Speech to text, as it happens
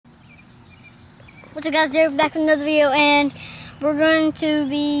What's up, guys? Derek back with another video, and we're going to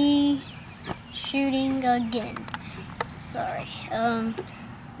be shooting again. Sorry.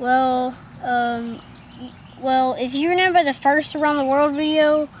 Well, if you remember the first Around the World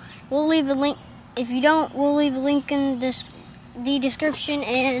video, we'll leave a link. If you don't, we'll leave a link in the description,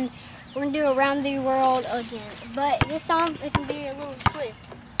 and we're gonna do Around the World again. But this time, it's gonna be a little twist.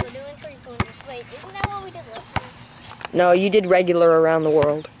 We're doing 3-pointers. Wait, isn't that what we did last time? No, you did regular Around the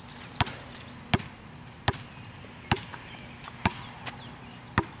World.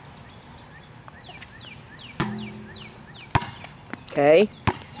 Okay,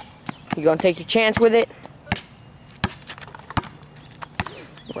 you gonna take your chance with it?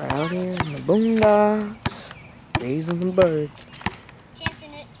 We're out here in the boondocks, raising the birds.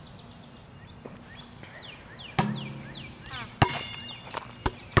 Chancing it.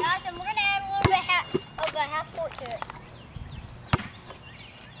 Guys, and we're gonna add a little bit of a half court to it.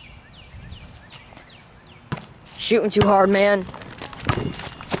 Shooting too hard, man.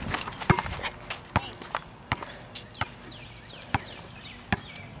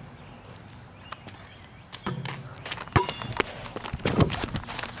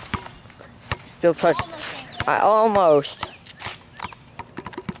 Still touched. I almost.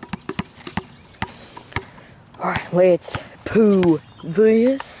 Alright, let's poo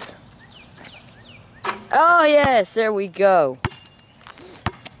this. Oh yes, there we go.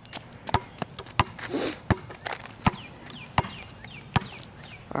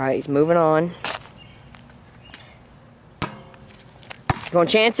 Alright, he's moving on. You gonna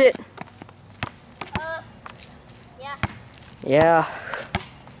chance it? Yeah. Yeah.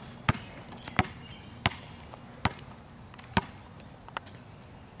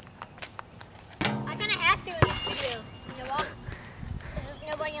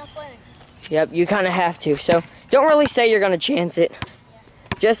 Yep, you kind of have to. So, don't really say you're going to chance it. Yeah.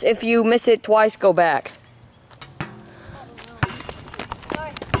 Just if you miss it twice, go back.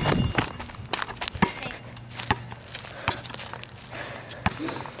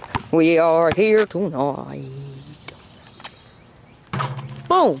 We are here tonight.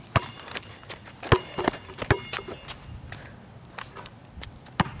 Boom.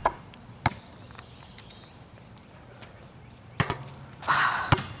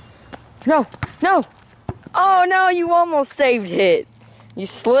 No, no. Oh no, you almost saved it. You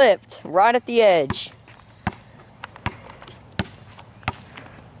slipped right at the edge.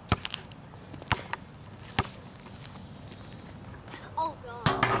 Oh,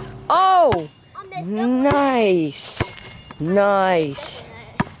 God. Oh, nice. Nice.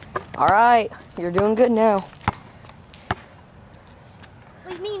 All right, you're doing good now. What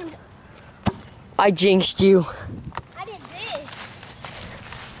do you mean? I jinxed you. I did this.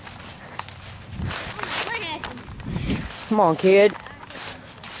 Come on, kid.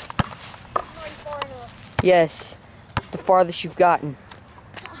 Yes, it's the farthest you've gotten.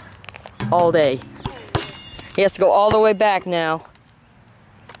 All day. He has to go all the way back now.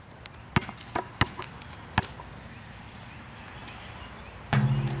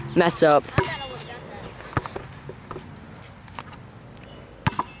 Mess up.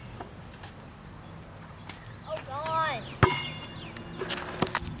 Oh, God.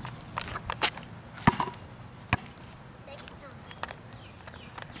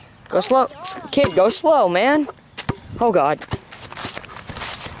 Go slow. Kid, go slow, man. Oh, God.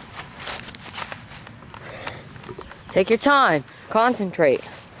 Take your time. Concentrate.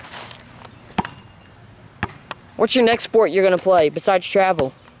 What's your next sport you're going to play besides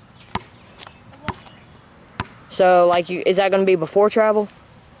travel? So, like, is that going to be before travel?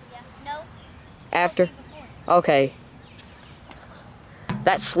 Yeah. No. After? Okay.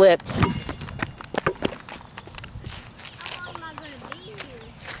 That slipped. How long am I going to be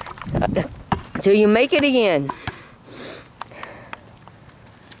here? Until you make it again.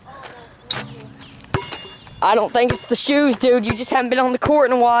 I don't think it's the shoes, dude. You just haven't been on the court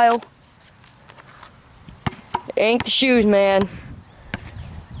in a while. It ain't the shoes, man.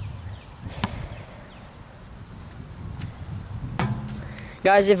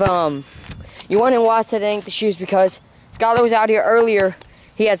 Guys, if you wondering why I said it ain't the shoes, because Skylar was out here earlier.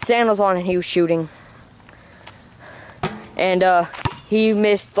 He had sandals on and he was shooting. And he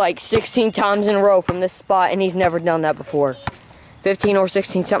missed like 16 times in a row from this spot, and he's never done that before. 15 or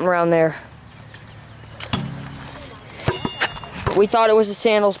 16, something around there. We thought it was the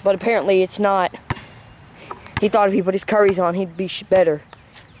sandals, but apparently it's not. He thought if he put his Currys on, he'd be better.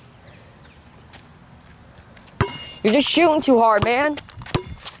 You're just shooting too hard, man.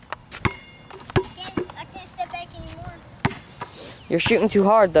 I can't step back anymore. You're shooting too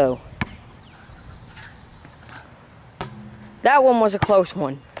hard, though. That one was a close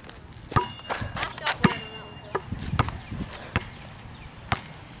one. I shot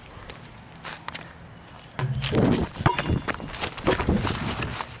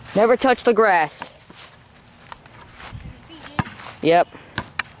Never touch the grass. Yep.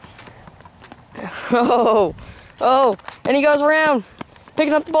 Oh, oh, and he goes around,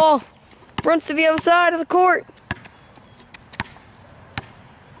 picking up the ball, runs to the other side of the court.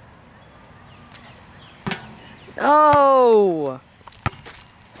 Oh.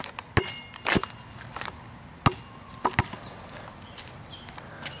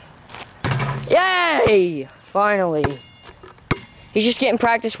 Yay! Finally. He's just getting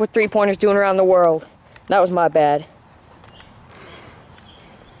practice with three-pointers doing around the world. That was my bad.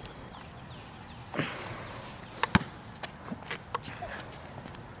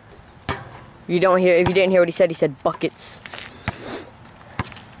 If you didn't hear what he said buckets.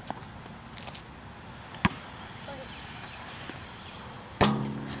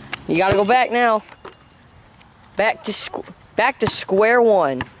 You gotta go back now. Back to square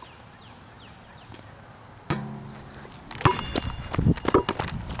one.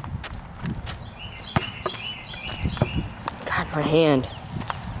 God, my hand.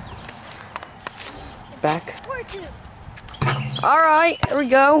 Back. Square two. All right, there we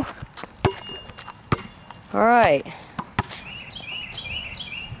go. All right.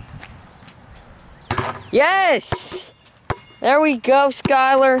 Yes! There we go,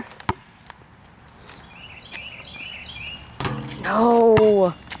 Skylar.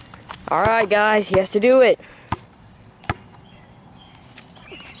 No. All right, guys, he has to do it.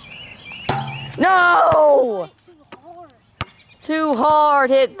 No! Too hard,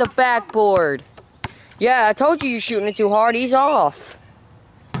 hit the backboard. Yeah, I told you you're shooting it too hard. He's off.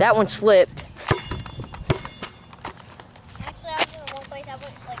 That one slipped. Actually, I was in the wrong place. I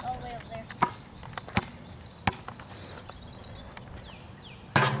went like all the way up there.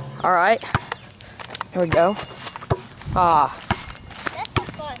 All right. Here we go. Ah. That's my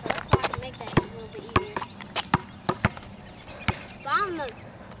spot, so that's why I can make that a little bit easier. But I'm the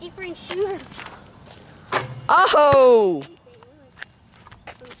deep range shooter. Oh!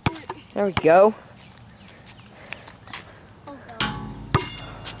 There we go. Oh god.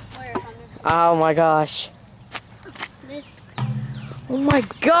 I swear if I miss it. Oh my gosh. Miss. Oh my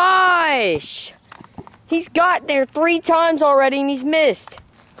gosh! He's got there 3 times already and he's missed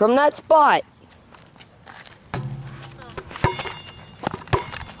from that spot.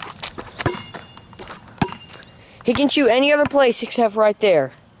 He can shoot any other place except right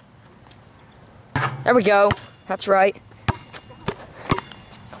there. There we go. That's right.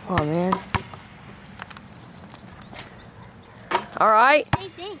 Come on, man. All right. Same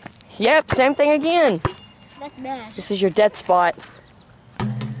thing. Yep, same thing again. That's bad. This is your dead spot.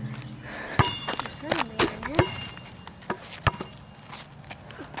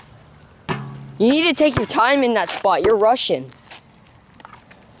 You need to take your time in that spot. You're rushing.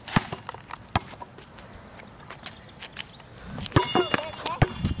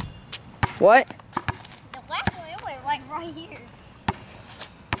 What? The last one, it went like right here.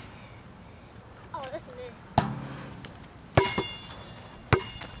 Oh, that's a miss.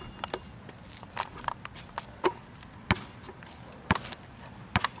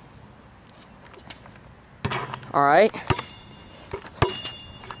 All right.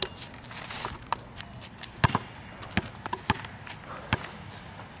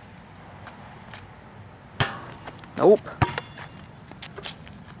 Nope.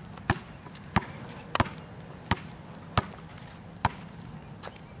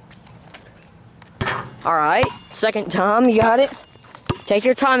 All right, second time, you got it? Take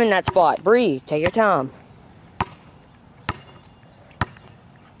your time in that spot. Breathe, take your time.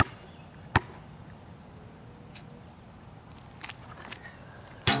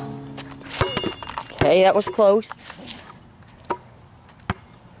 Okay, that was close.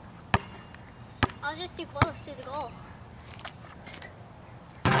 I was just too close to the goal.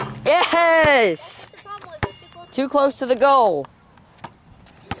 Yes! The problem was I was too close. Too close to the goal.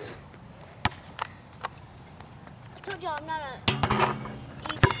 I told you I'm not a.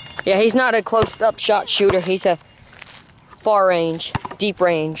 Yeah, he's not a close-up shot shooter. He's a far range, deep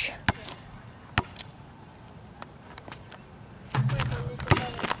range.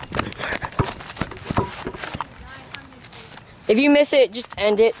 If you miss it, just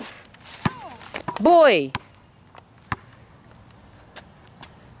end it. Boy!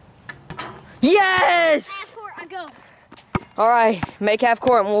 Yes! Half court, I go. All right, make half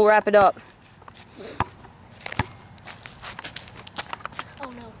court and we'll wrap it up. Oh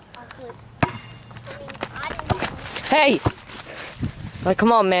no, I slipped. I mean, I didn't. Hey! Like,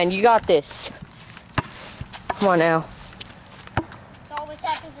 come on, man, you got this. Come on now. It always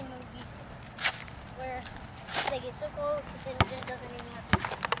happens in movies where they get so close that then it just doesn't even happen.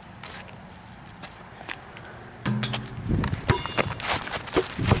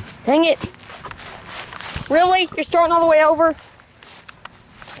 Dang it. Really? You're starting all the way over?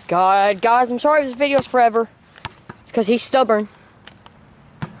 God, guys, I'm sorry if this video's forever. It's because he's stubborn.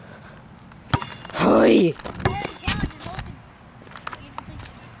 Hey.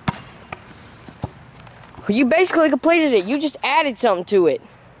 You basically completed it. You just added something to it.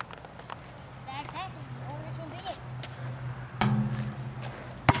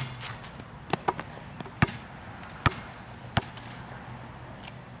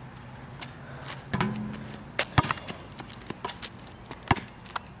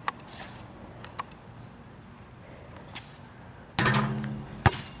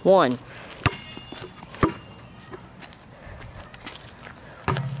 One.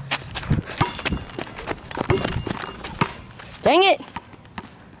 Dang it!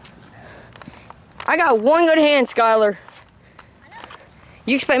 I got one good hand, Skylar.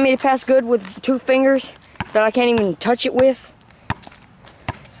 You expect me to pass good with 2 fingers that I can't even touch it with?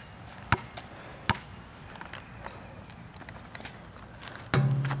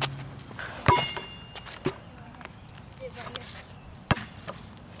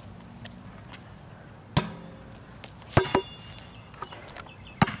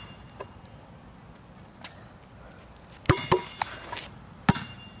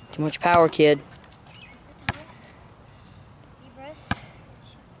 Too much power, kid. Deep breath.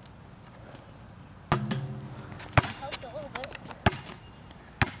 Helped a little bit.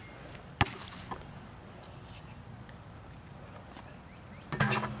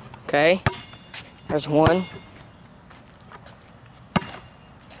 Okay. There's 1.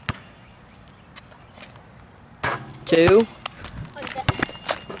 2.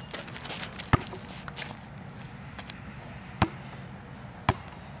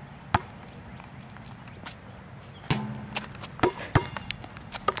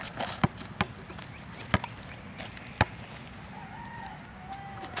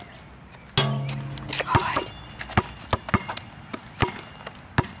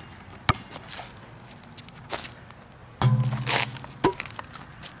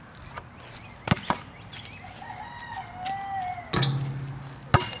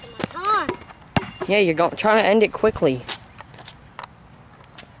 Yeah, you're trying to end it quickly.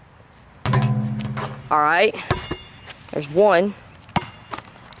 Alright. There's 1.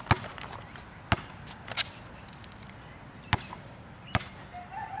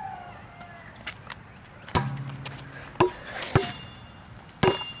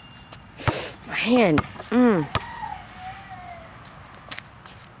 My hand.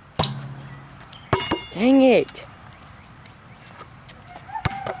 Dang it.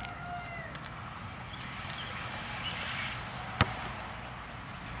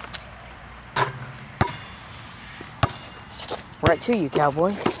 Right to you,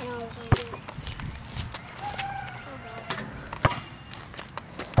 cowboy.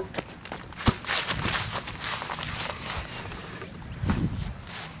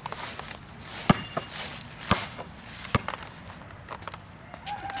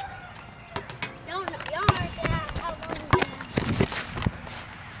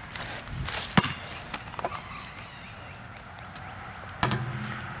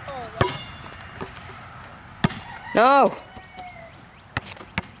 No.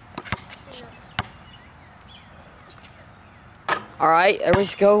 All right,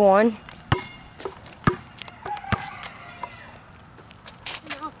 let's go on.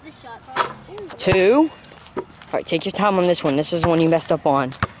 This shot, 2. All right, take your time on this one. This is the one you messed up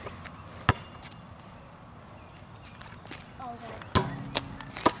on.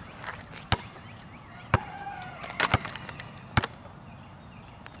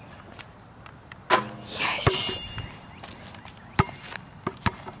 Yes.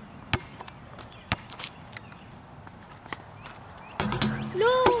 No.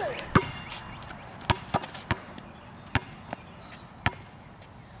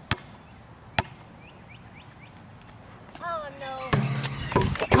 Oh no.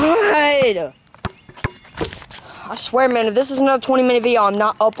 God. I swear, man, if this is another 20-minute video, I'm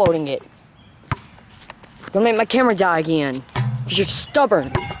not uploading it. You're gonna make my camera die again. Because you're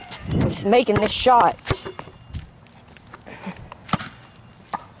stubborn with making this shots.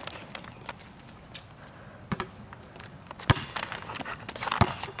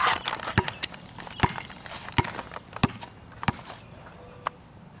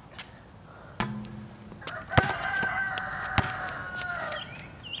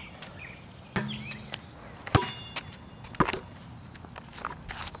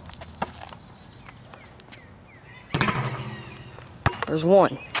 There's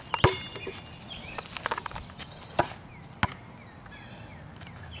 1.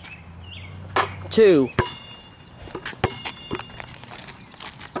 2.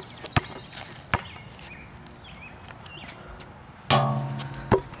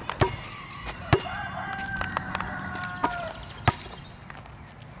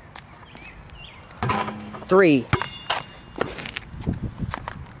 3.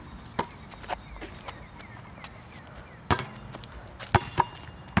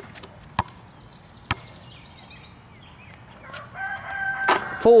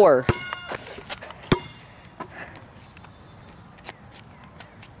 Four.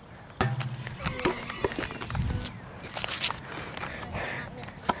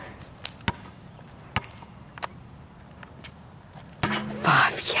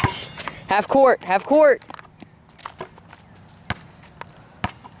 Five, yes. Half court, half court.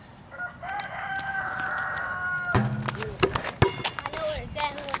 I know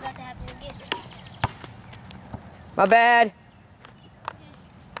exactly what's about to happen again. My bad.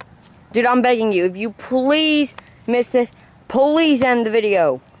 Dude, I'm begging you, if you please miss this, please end the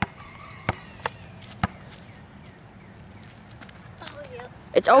video. Oh, yeah.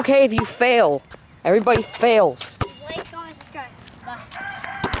 It's okay if you fail. Everybody fails.